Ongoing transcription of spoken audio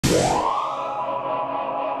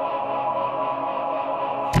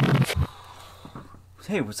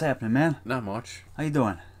Hey, what's happening, man? Not much. How you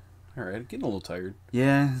doing? Alright, getting a little tired.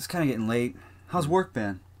 Yeah, it's kind of getting late. How's work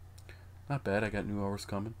been? Not bad, I got new hours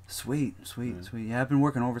coming. Sweet. Yeah, I've been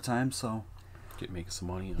working overtime, so... Making some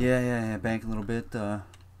money. Yeah, banking a little bit.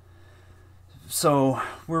 So,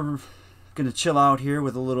 we're gonna chill out here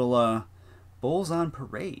with a little Bulls on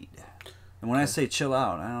Parade. And when I say chill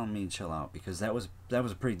out, I don't mean chill out, because that was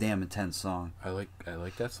a pretty damn intense song. I like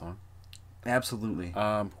that song. Absolutely.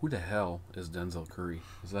 Who the hell is Denzel Curry?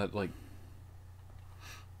 Is that like...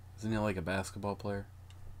 Isn't he like a basketball player?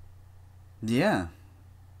 Yeah.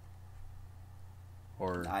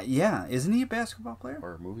 Or... yeah, isn't he a basketball player?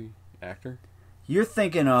 Or a movie actor? You're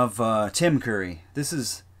thinking of Tim Curry. This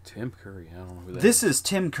is... Tim Curry, I don't know who that is. This is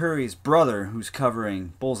Tim Curry's brother who's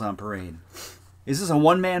covering Bulls on Parade. Is this a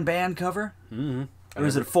one-man band cover? Mm-hmm. Or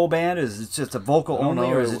is it a full band? Is it just a vocal only?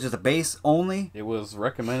 Or is it just a bass only? It was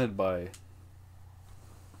recommended by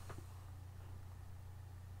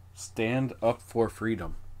Stand Up for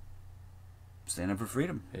Freedom. Stand Up for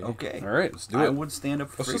Freedom. Hey. Okay. All right, let's do it. I would stand up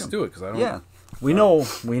for freedom. Let's just do it, because I don't... Yeah. We know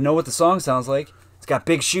what the song sounds like. It's got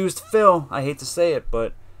big shoes to fill. I hate to say it,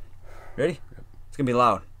 but... Ready? Yep. It's going to be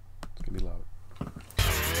loud. It's going to be loud.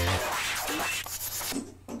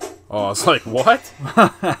 Oh, I was like, what? Go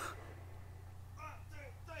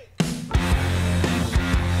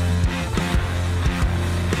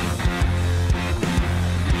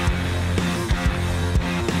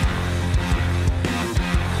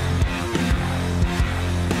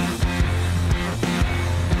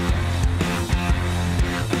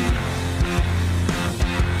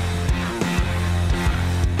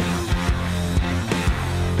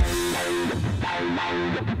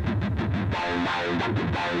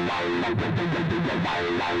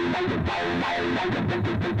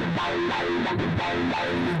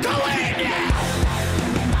in now!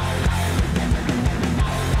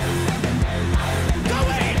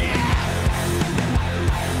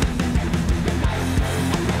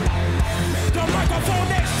 The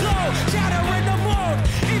microphone explode, shatter in the mood.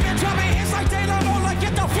 Even tell me it's like daylight on, like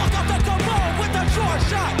get the fuck up the commode with the short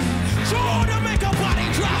shot. Sure to make a body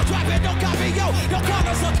drop, dropping no copy, yo, no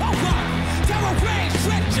colors of cover. Terror range,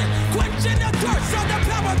 stretching, quenching the thirst of the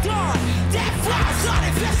paragon. That flies on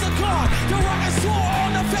it, fist a car. The wrong is swore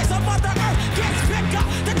on the face of Mother Earth. Gets picked up,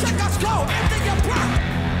 the checkers go, empty your burn.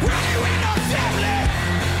 Really with a family,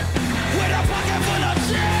 with a pocket full of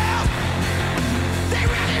jail. They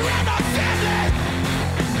really ran a family,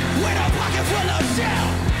 with a pocket full of jail.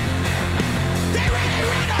 They really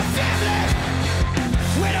ran a family,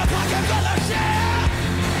 with a pocket full of jail.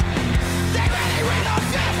 They really ran a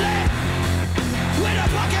family, with a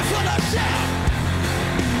pocket full of jail.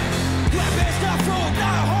 Weapons not fruit,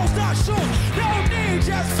 not hoes, not shoot. No need,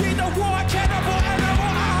 just see the war, cannibal,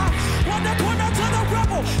 animal. Want to corner to the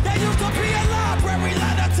rebel. They used to be a library,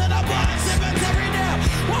 ladder to the bottom, cemetery now.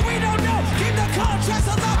 What we don't know, keep the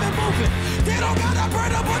contracts alive and moving. They don't gotta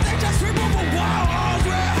burn up, but they just remove them. Wild arms,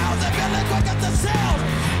 rare house, and feeling quick at the cells.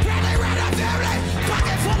 Really ran a family,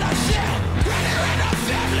 pocket full of shell. Really ran a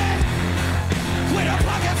family, with a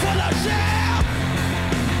pocket full of shell.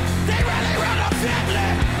 They really ran a family,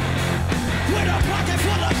 with a pocket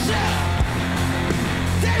full of shell.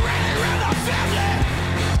 They really ran a family,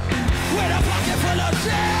 with a pocket full of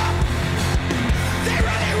shell. They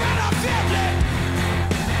really ran a family,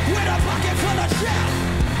 with a pocket full of shell.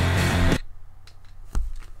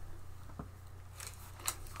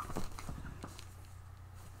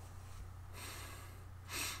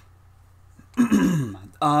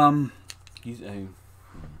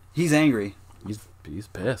 He's angry. He's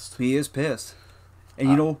pissed. He is pissed. And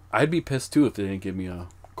you know... I'd be pissed too if they didn't give me a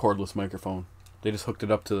cordless microphone. They just hooked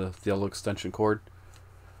it up to the yellow extension cord.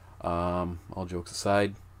 All jokes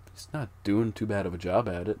aside, he's not doing too bad of a job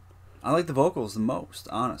at it. I like the vocals the most,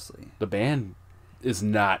 honestly. The band is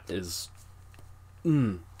not as...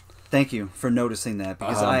 Thank you for noticing that,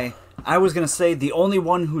 because I was going to say the only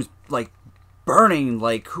one who's, like, burning,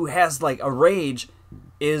 like, who has, like, a rage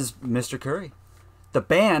is Mr. Curry. The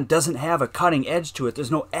band doesn't have a cutting edge to it. There's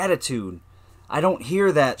no attitude. I don't hear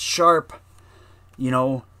that sharp, you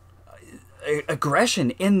know,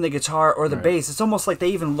 aggression in the guitar or the bass. It's almost like they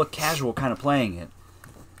even look casual kind of playing it.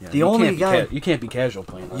 Yeah, the only guy... you can't be casual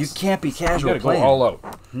playing this. You can't be casual playing. You gotta go all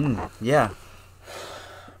out. Yeah.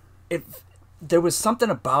 There was something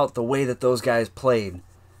about the way that those guys played.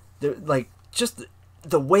 Like, just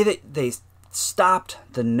the way that they stopped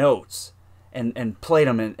the notes and played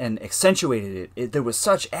them and accentuated it. There was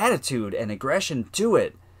such attitude and aggression to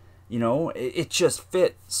it. You know, it just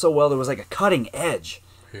fit so well. There was like a cutting edge.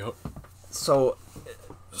 Yep. So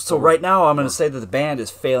right now I'm going to say that the band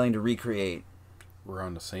is failing to recreate. We're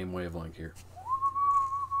on the same wavelength here.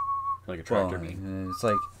 Like a tractor Well, beat. it's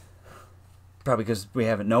like probably because we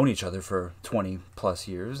haven't known each other for 20 plus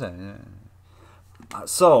years.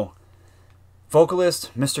 So,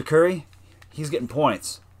 vocalist Mr. Curry, he's getting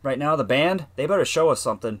points right now. The band, they better show us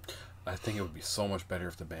something. I think it would be so much better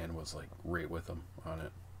if the band was like right with him on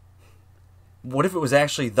it. What if it was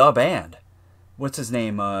actually the band? What's his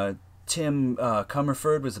name? Tim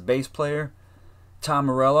Comerford was the bass player. Tom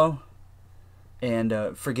Morello.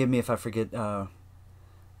 And forgive me if I forget.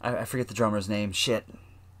 I forget the drummer's name. Shit.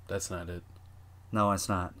 That's not it. No, it's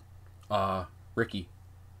not. Ricky.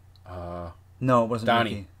 No, it wasn't Donnie.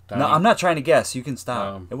 Ricky. Donnie. No, I'm not trying to guess. You can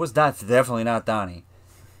stop. It was definitely not Donnie.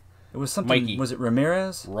 It was something. Mikey. Was it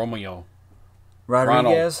Ramirez? Romeo.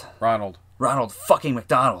 Rodriguez? Ronald. Ronald fucking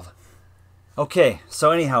McDonald. Okay,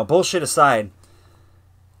 so anyhow, bullshit aside,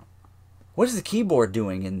 what is the keyboard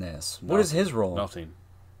doing in this? What is his role? Nothing.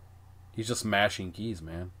 He's just mashing keys,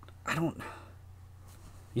 man. I don't...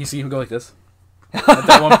 You see him go like this? At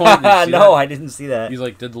that one point? Did you see No, that? I didn't see that. He's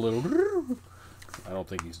like, did the little... I don't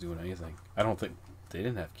think he's doing anything. I don't think... They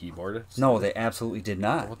didn't have keyboardists. No, they absolutely did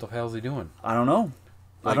not. What the hell is he doing? I don't know.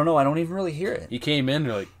 Like, I don't know. I don't even really hear it. He came in,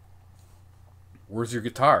 they're like, where's your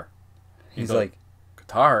guitar? He's like...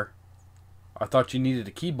 Guitar? I thought you needed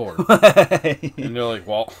a keyboard. And they're like,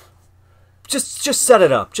 well... Just set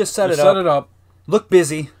it up. Just set it up. Look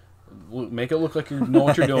busy. Make it look like you know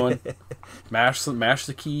what you're doing. Mash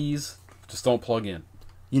the keys. Just don't plug in.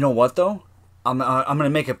 You know what, though? I'm going to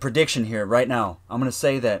make a prediction here right now. I'm going to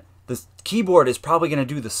say that the keyboard is probably going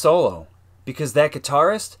to do the solo. Because that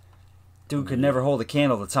guitarist, dude, could never hold a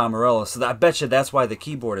candle to Tom Morello. So I bet you that's why the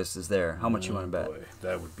keyboardist is there. How much you want to bet? Boy,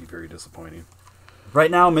 that would be very disappointing.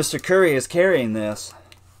 Right now, Mr. Curry is carrying this.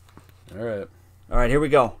 All right. All right, here we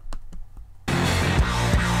go.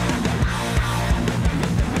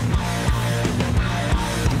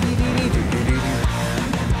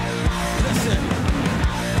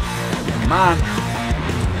 Come on.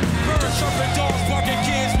 Birds chirping, dogs barking,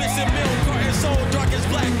 kids mixing milk, carton soul, dark as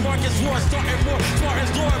black, Marcus war, starting more, smart as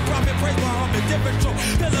Lord, prophet, praise my humming, different drum,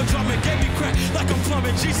 pillow drumming, gave me crack, like I'm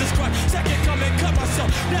plumbing, Jesus Christ, second coming, cut myself,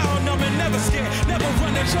 now I'm numb and never scared, never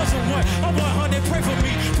running, chosen one, I'm 100, pray for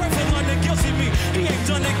me, pray for London, guilty me, he ain't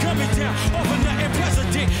done it, cut me down, over nothing,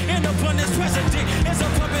 president, in abundance, president, it's a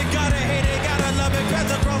puppet, gotta hate it, gotta love it, pass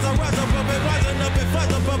across the rise up, rising up and fight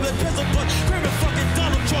the public, pistol punch, screaming fucking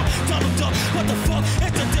Donald Trump, Donald Duck, what the fuck,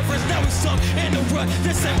 it's the difference, now we suck in the rut,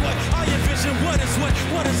 this ain't what I envision, what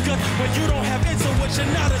is good, when you don't have intuition,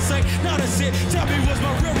 not a saint, not a sin, tell me what's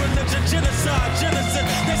my real religion, genocide, genesis,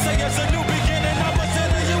 they say it's a new beginning, I'm a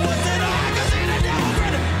sinner, you a sinner, I can see the devil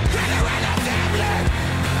grinning, grinning right now, family,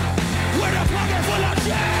 with a pocket full of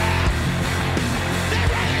shit, they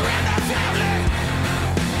ready around our family,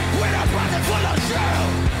 with a pocket full of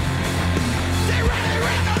shit, they ready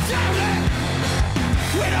around our family,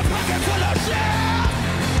 with a pocket full of shit,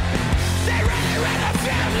 they ready around our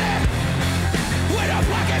family, with a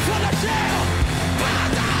pocket full of shit,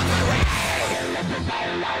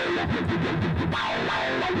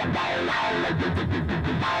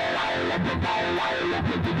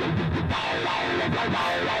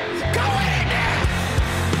 go in there!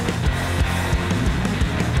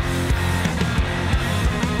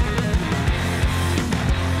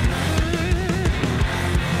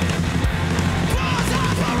 Balls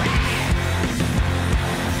operate!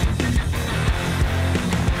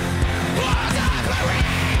 Balls operate! Balls operate!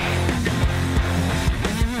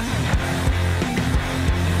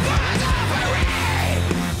 Balls operate!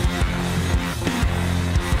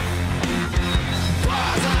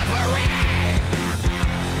 Balls operate!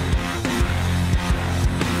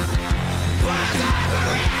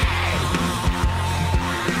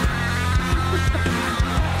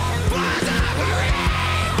 Balls operate!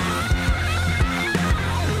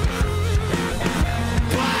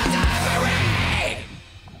 Balls operate!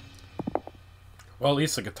 Well, at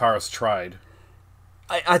least the guitarist tried.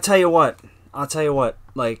 I tell you what. I'll tell you what.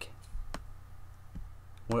 Like...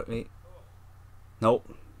 What? Wait.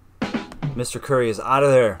 Nope. Mr. Curry is out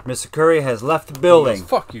of there. Mr. Curry has left the He building. goes,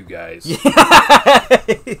 fuck you guys.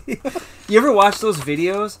 You ever watch those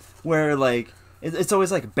videos where, like, it's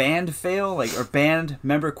always like band fail, like, or band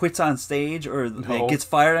member quits on stage or like, No. gets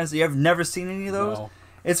fired on stage? You ever never seen any of those? No.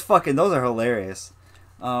 It's fucking, those are hilarious.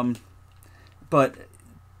 But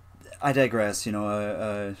I digress, you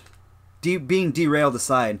know, being derailed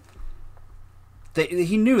aside,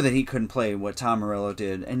 he knew that he couldn't play what Tom Morello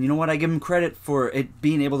did. And you know what? I give him credit for it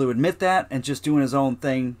being able to admit that and just doing his own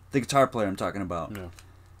thing. The guitar player I'm talking about. Yeah.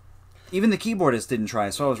 Even the keyboardist didn't try,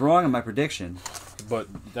 so I was wrong in my prediction. But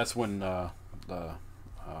that's when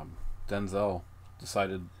Denzel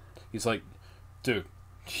decided, he's like, dude,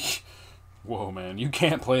 whoa, man, you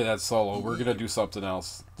can't play that solo. We're going to do something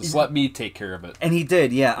else. Just let me take care of it. And he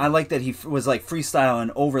did, yeah. I like that he was like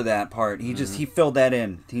freestyling over that part. He just, he filled that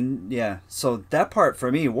in. Yeah. So that part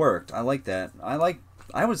for me worked. I like that.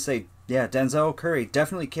 I would say, yeah, Denzel Curry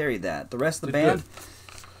definitely carried that. The rest of the band,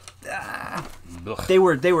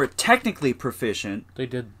 they were technically proficient. They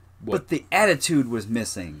did but the attitude was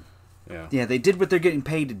missing. Yeah, they did what they're getting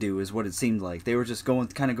paid to do, is what it seemed like. They were just going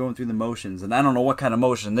through the motions, and I don't know what kind of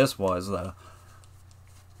motion this was, though.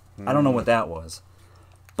 I don't know what that was,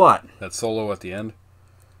 but that solo at the end.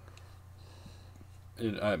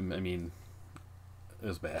 I mean, it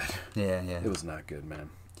was bad. Yeah, it was not good, man.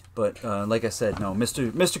 But like I said, no,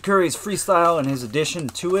 Mr. Curry's freestyle and his addition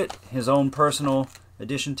to it, his own personal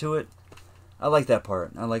addition to it, I like that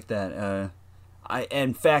part. I like that.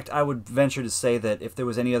 In fact, I would venture to say that if there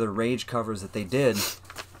was any other Rage covers that they did,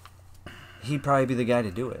 he'd probably be the guy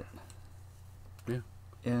to do it.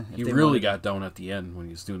 Yeah. He really got down at the end when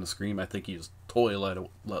he was doing the scream. I think he just totally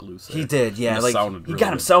let loose there. He did, yeah. Like he got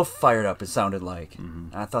himself fired up, it sounded like.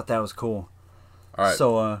 I thought that was cool. All right.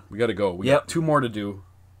 So we got to go. We got 2 more to do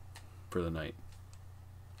for the night.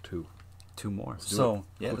 2 more. So,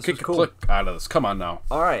 yeah, we'll this kick was cool. Click out of this. Come on now.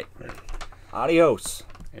 All right. Adios.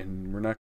 And we're not